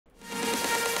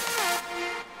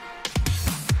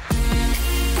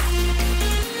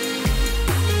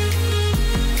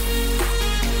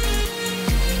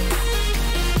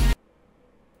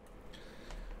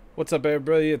What's up,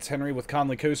 everybody? It's Henry with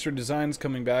Conley Coaster Designs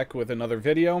coming back with another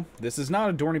video. This is not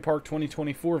a Dorney Park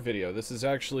 2024 video. This is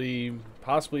actually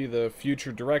possibly the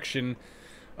future direction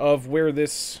of where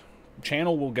this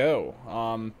channel will go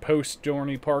post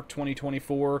Dorney Park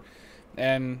 2024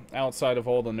 and outside of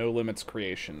all the No Limits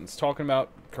creations. Talking about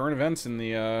current events in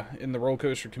the roller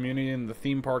coaster community and the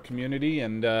theme park community,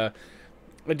 and I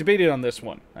debated on this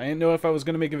one. I didn't know if I was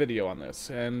going to make a video on this,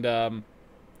 and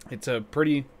it's a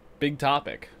pretty big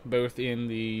topic, both in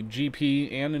the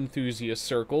GP and enthusiast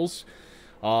circles.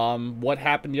 What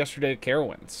happened yesterday at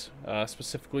Carowinds,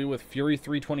 specifically with Fury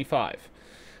 325.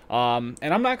 And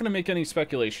I'm not going to make any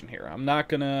speculation here. I'm not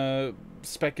going to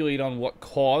speculate on what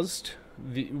caused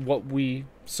what we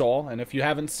saw. And if you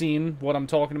haven't seen what I'm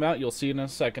talking about, you'll see in a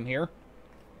second here.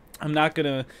 I'm not going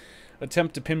to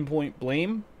attempt to pinpoint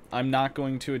blame. I'm not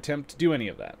going to attempt to do any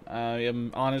of that. I am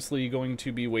honestly going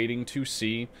to be waiting to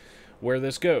see where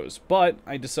this goes. But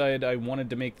I decided I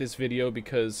wanted to make this video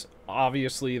because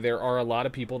obviously there are a lot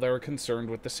of people that are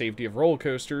concerned with the safety of roller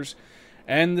coasters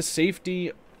and the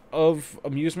safety of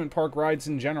amusement park rides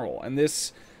in general, and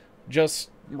this just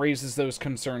raises those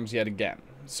concerns yet again.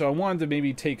 So I wanted to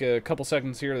maybe take a couple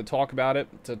seconds here to talk about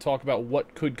it, to talk about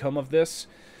what could come of this,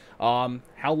 how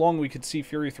long we could see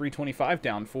Fury 325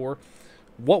 down for,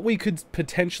 what we could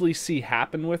potentially see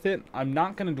happen with it. I'm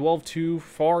not going to dwell too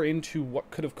far into what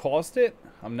could have caused it.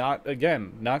 I'm not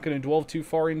going to dwell too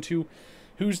far into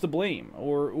who's to blame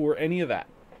or any of that.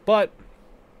 But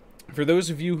for those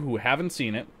of you who haven't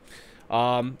seen it,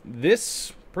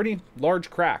 this pretty large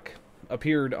crack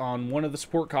appeared on one of the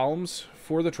support columns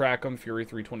for the track on Fury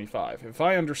 325. If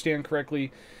I understand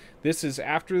correctly, this is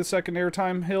after the second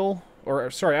airtime hill, or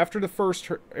sorry, after the first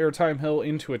airtime hill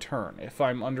into a turn, if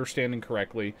I'm understanding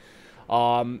correctly.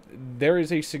 There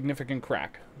is a significant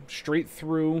crack straight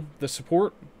through the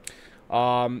support.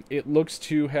 It looks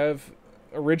to have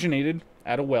originated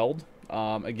at a weld.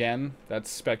 Again,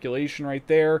 that's speculation right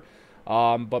there.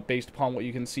 But based upon what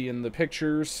you can see in the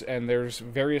pictures, and there's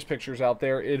various pictures out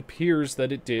there, it appears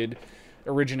that it did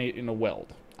originate in a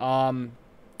weld.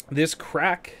 This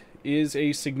crack is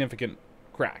a significant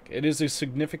crack. It is a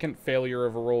significant failure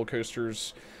of a roller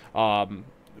coaster's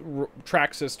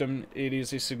track system. It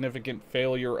is a significant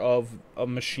failure of a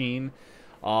machine,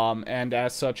 and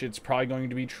as such, it's probably going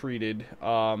to be treated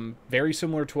very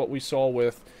similar to what we saw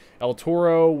with El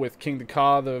Toro, with King the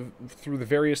Ka, through the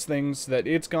various things that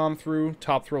it's gone through,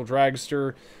 Top Thrill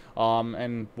Dragster,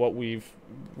 and what we've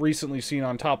recently seen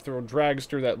on Top Thrill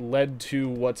Dragster that led to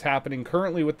what's happening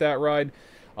currently with that ride,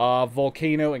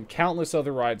 Volcano, and countless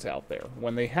other rides out there.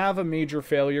 When they have a major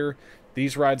failure,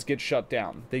 these rides get shut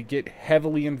down. They get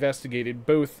heavily investigated,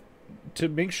 both to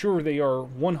make sure they are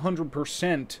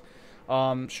 100%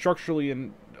 structurally,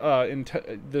 and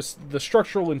the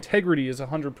structural integrity is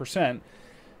 100%,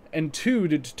 and two,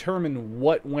 to determine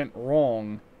what went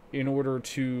wrong in order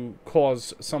to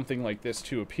cause something like this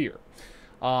to appear.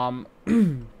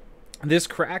 This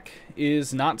crack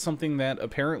is not something that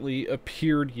apparently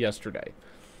appeared yesterday.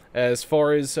 As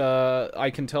far as I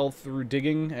can tell through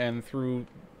digging and through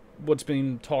what's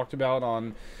being talked about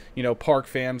on, Park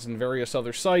Fans and various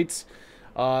other sites,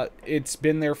 it's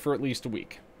been there for at least a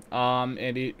week.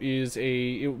 And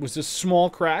it was a small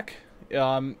crack,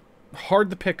 hard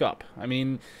to pick up. I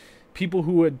mean, people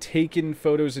who had taken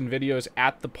photos and videos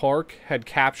at the park had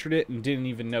captured it and didn't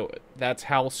even know it. That's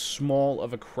how small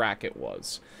of a crack it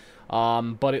was.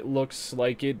 But it looks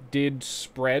like it did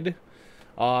spread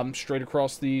straight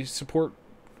across the support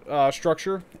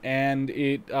structure, and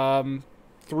it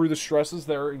through the stresses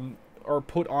that are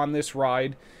put on this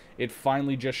ride, it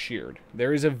finally just sheared.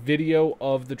 There is a video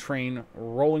of the train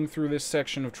rolling through this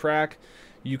section of track.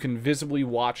 You can visibly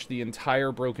watch the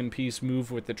entire broken piece move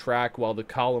with the track while the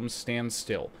columns stand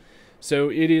still.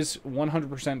 So it is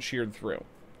 100% sheared through.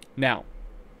 Now,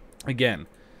 again,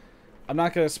 I'm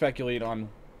not going to speculate on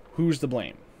who's to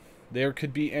blame. There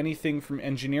could be anything from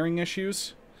engineering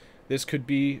issues. This could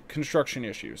be construction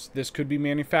issues. This could be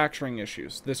manufacturing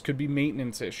issues. This could be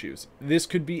maintenance issues. This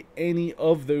could be any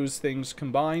of those things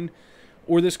combined,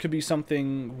 or this could be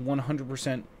something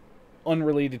 100%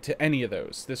 unrelated to any of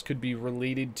those. This could be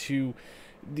related to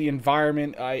the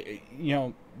environment,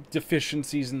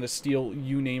 deficiencies in the steel,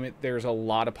 you name it. There's a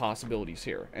lot of possibilities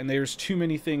here, and there's too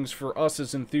many things for us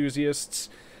as enthusiasts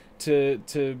to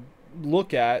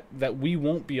look at that we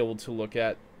won't be able to look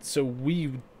at, so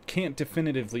we can't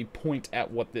definitively point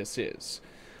at what this is.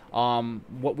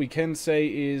 What we can say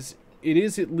is it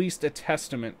is at least a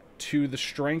testament to the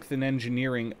strength and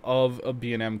engineering of a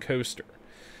B&M coaster.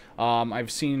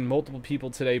 I've seen multiple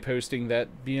people today posting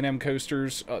that B&M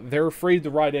coasters, they're afraid to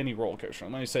ride any roller coaster.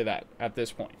 Let me say that at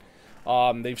this point.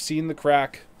 They've seen the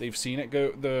crack, they've seen it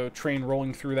go, the train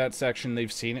rolling through that section,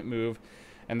 they've seen it move,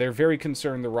 and they're very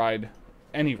concerned to ride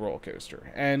any roller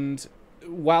coaster. And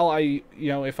while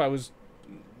if I was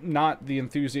not the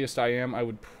enthusiast I am, I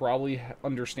would probably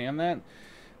understand that.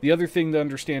 The other thing to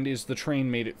understand is the train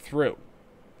made it through.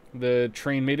 The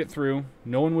train made it through,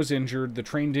 no one was injured, the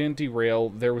train didn't derail,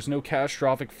 there was no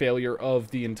catastrophic failure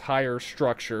of the entire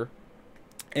structure,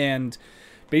 and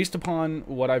based upon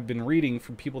what I've been reading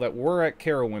from people that were at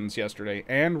Carowinds yesterday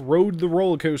and rode the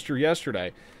roller coaster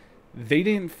yesterday, they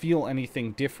didn't feel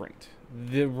anything different.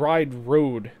 The ride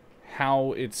rode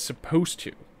how it's supposed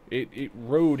to. It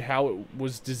rode how it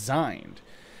was designed.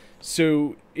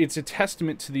 So it's a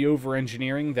testament to the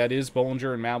over-engineering that is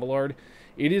Bollinger and Mabillard.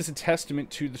 It is a testament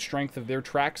to the strength of their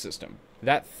track system.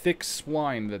 That thick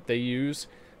spline that they use,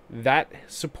 that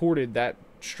supported that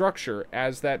structure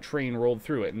as that train rolled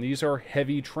through it. And these are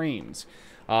heavy trains.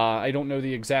 I don't know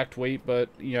the exact weight, but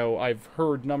I've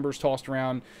heard numbers tossed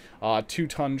around,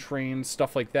 2-ton trains,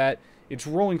 stuff like that. It's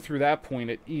rolling through that point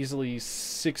at easily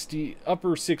 60, upper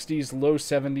 60s, low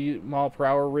 70 mile per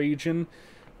hour region.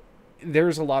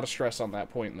 There's a lot of stress on that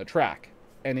point in the track,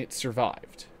 and it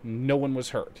survived. No one was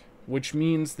hurt, which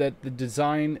means that the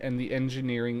design and the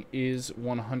engineering is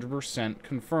 100%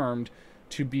 confirmed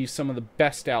to be some of the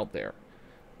best out there.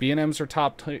 B&Ms are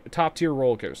top tier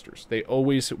roller coasters. They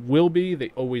always will be,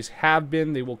 they always have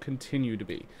been, they will continue to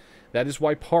be. That is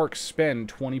why parks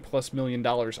spend $20+ million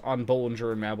on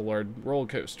Bollinger and Mabillard roller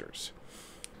coasters.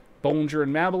 Bollinger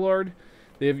and Mabillard,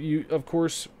 they have, of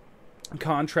course,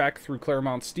 contract through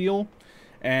Claremont Steel,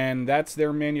 and that's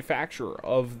their manufacturer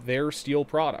of their steel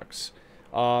products.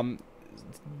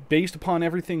 Based upon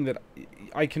everything that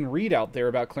I can read out there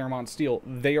about Claremont Steel,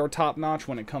 they are top-notch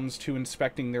when it comes to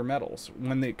inspecting their metals,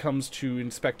 when it comes to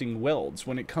inspecting welds,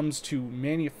 when it comes to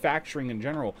manufacturing in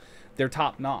general, they're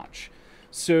top-notch.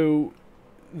 So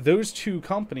those two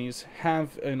companies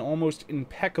have an almost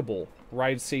impeccable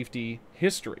ride safety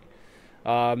history.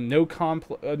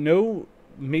 No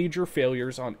major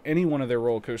failures on any one of their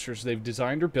roller coasters they've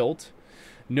designed or built.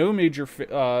 No major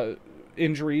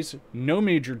injuries, no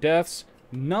major deaths,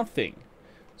 nothing.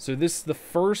 So this is the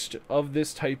first of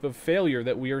this type of failure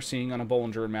that we are seeing on a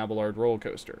Bollinger and Mabillard roller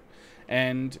coaster.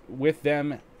 And with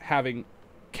them having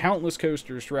countless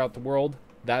coasters throughout the world,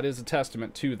 that is a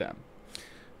testament to them.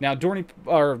 Now, now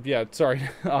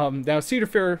Cedar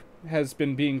Fair has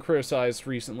been being criticized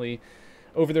recently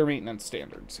over their maintenance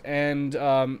standards. And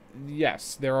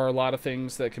yes, there are a lot of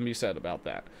things that can be said about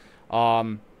that.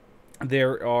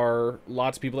 There are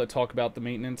lots of people that talk about the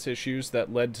maintenance issues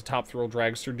that led to Top Thrill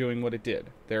Dragster doing what it did.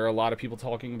 There are a lot of people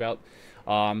talking about,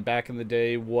 back in the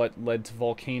day, what led to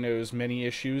Volcano's many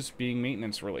issues being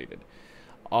maintenance related.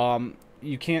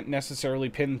 You can't necessarily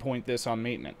pinpoint this on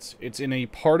maintenance. It's in a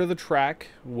part of the track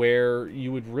where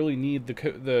you would really need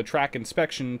the track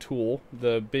inspection tool,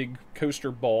 the big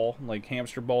coaster ball, like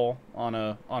hamster ball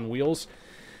on wheels,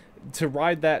 to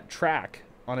ride that track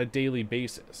on a daily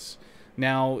basis.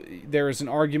 Now, there is an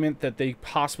argument that they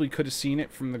possibly could have seen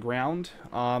it from the ground.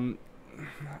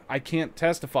 I can't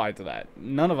testify to that.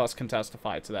 None of us can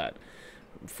testify to that.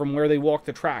 From where they walked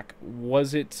the track,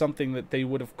 was it something that they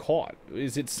would have caught?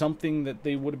 Is it something that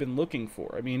they would have been looking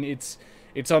for? I mean, it's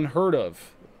unheard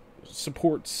of.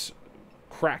 Supports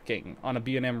cracking on a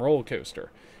B&M roller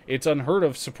coaster. It's unheard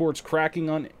of supports cracking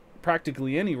on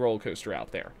practically any roller coaster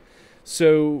out there.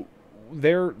 So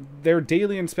their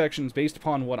daily inspections, based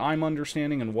upon what I'm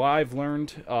understanding and what I've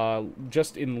learned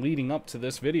just in leading up to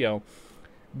this video,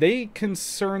 they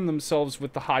concern themselves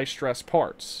with the high-stress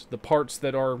parts, the parts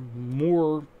that are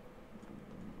more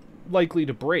likely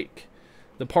to break,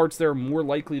 the parts that are more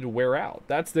likely to wear out.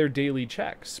 That's their daily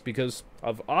checks, because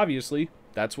obviously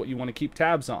that's what you want to keep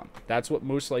tabs on. That's what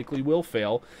most likely will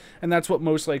fail, and that's what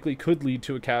most likely could lead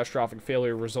to a catastrophic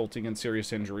failure resulting in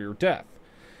serious injury or death.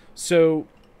 So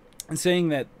saying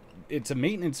that it's a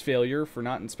maintenance failure for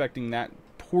not inspecting that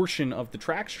portion of the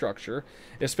track structure,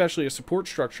 especially a support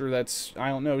structure that's, I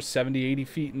don't know, 70, 80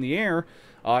 feet in the air,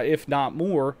 if not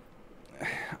more,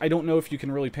 I don't know if you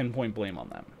can really pinpoint blame on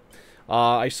them.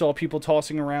 I saw people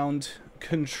tossing around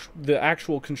the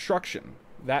actual construction.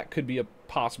 That could be a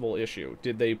possible issue.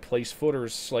 Did they place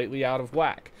footers slightly out of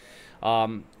whack?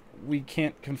 We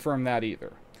can't confirm that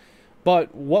either.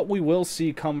 But what we will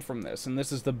see come from this, and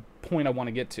this is the point I want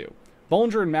to get to,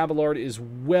 Bollinger and Mabillard is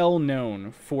well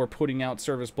known for putting out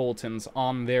service bulletins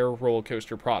on their roller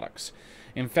coaster products.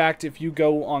 In fact, if you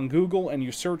go on Google and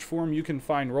you search for them, you can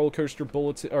find roller coaster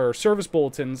bulletin or service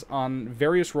bulletins on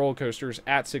various roller coasters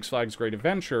at Six Flags Great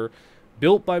Adventure,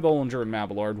 built by Bollinger and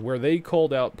Mabillard, where they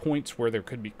called out points where there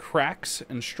could be cracks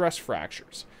and stress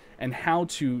fractures. and how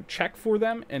to check for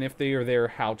them, and if they are there,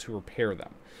 how to repair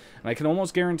them. And I can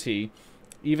almost guarantee,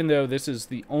 even though this is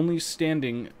the only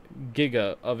standing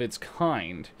Giga of its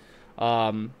kind,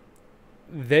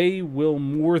 they will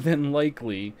more than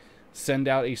likely send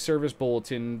out a service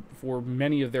bulletin for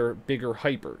many of their bigger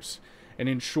hypers and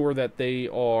ensure that they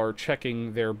are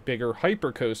checking their bigger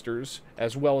hyper coasters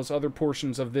as well as other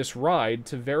portions of this ride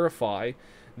to verify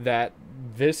that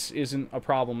this isn't a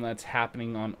problem that's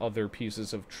happening on other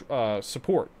pieces of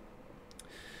support.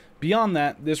 Beyond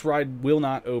that, this ride will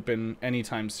not open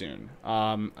anytime soon.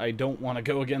 I don't want to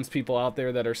go against people out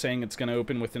there that are saying it's going to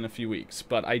open within a few weeks,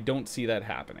 but I don't see that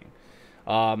happening.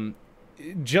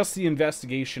 Just the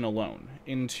investigation alone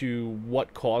into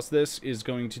what caused this is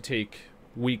going to take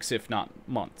weeks, if not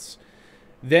months.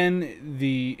 Then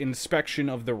the inspection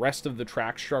of the rest of the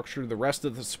track structure, the rest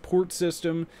of the support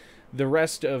system, the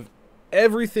rest of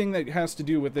everything that has to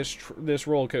do with this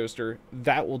roller coaster,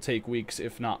 that will take weeks,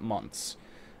 if not months.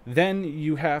 Then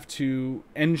you have to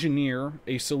engineer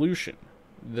a solution.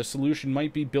 The solution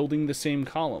might be building the same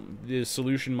column. The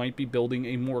solution might be building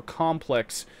a more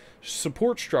complex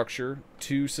support structure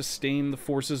to sustain the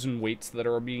forces and weights that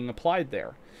are being applied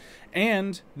there.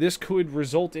 And this could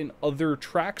result in other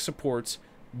track supports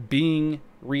being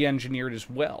re-engineered as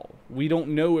well. We don't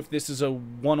know if this is a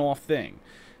one-off thing.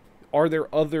 Are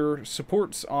there other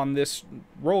supports on this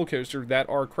roller coaster that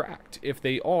are cracked? If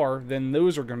they are, then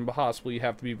those are going to possibly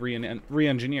have to be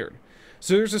re-engineered.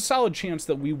 So there's a solid chance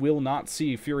that we will not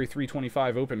see Fury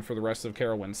 325 open for the rest of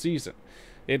Carowinds season.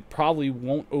 It probably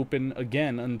won't open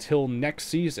again until next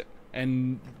season.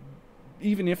 And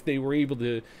even if they were able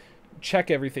to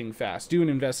check everything fast, do an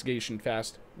investigation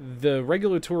fast, the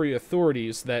regulatory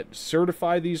authorities that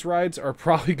certify these rides are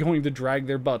probably going to drag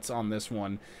their butts on this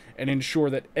one and ensure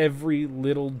that every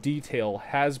little detail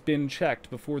has been checked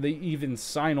before they even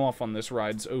sign off on this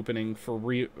ride's opening for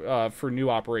new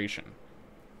operation.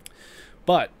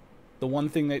 But the one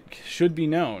thing that should be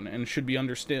known and should be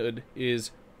understood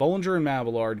is Bollinger and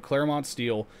Mabillard, Claremont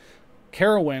Steel,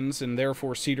 Carowinds, and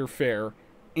therefore Cedar Fair,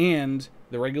 and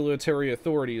the regulatory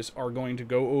authorities are going to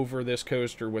go over this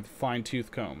coaster with a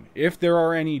fine-tooth comb. If there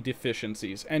are any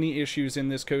deficiencies, any issues in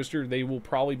this coaster, they will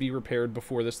probably be repaired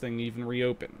before this thing even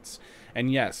reopens.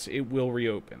 And yes, it will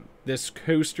reopen. This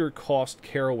coaster cost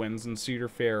Carowinds and Cedar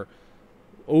Fair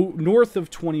north of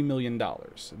 $20 million.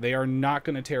 They are not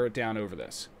going to tear it down over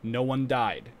this. No one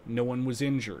died. No one was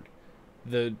injured.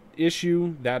 The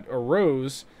issue that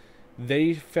arose,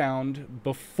 they found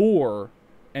before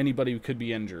anybody could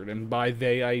be injured. And by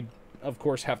they, I, of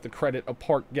course, have to credit a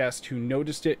park guest who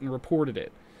noticed it and reported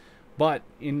it. But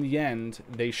in the end,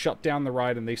 they shut down the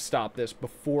ride and they stopped this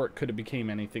before it could have became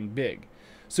anything big.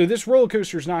 So this roller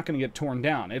coaster is not going to get torn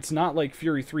down. It's not like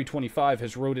Fury 325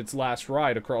 has rode its last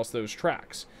ride across those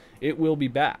tracks. It will be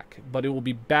back, but it will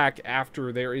be back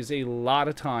after there is a lot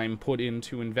of time put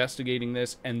into investigating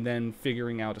this and then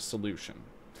figuring out a solution.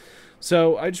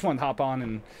 So I just want to hop on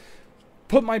and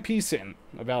put my piece in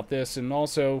about this, and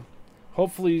also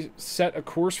hopefully set a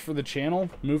course for the channel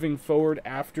moving forward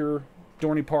after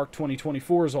Dorney Park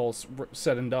 2024 is all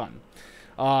said and done.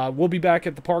 We'll be back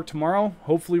at the park tomorrow.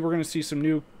 Hopefully we're going to see some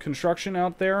new construction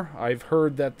out there. I've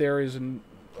heard that there is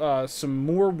some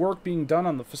more work being done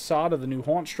on the facade of the new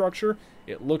haunt structure.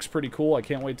 It looks pretty cool. I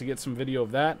can't wait to get some video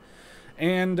of that.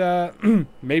 And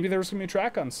maybe there's going to be a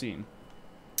track on scene.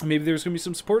 Maybe there's going to be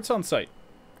some supports on site.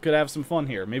 Could have some fun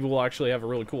here. Maybe we'll actually have a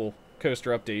really cool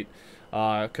coaster update,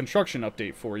 construction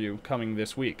update for you coming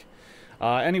this week.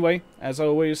 Anyway, as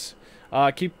always,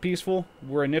 keep it peaceful.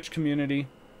 We're a niche community.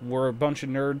 We're a bunch of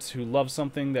nerds who love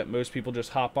something that most people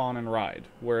just hop on and ride,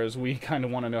 whereas we kind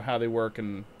of want to know how they work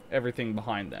and everything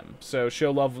behind them. So show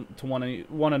love to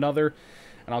one another,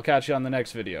 and I'll catch you on the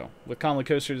next video. With Conley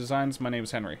Coaster Designs, my name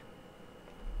is Henry.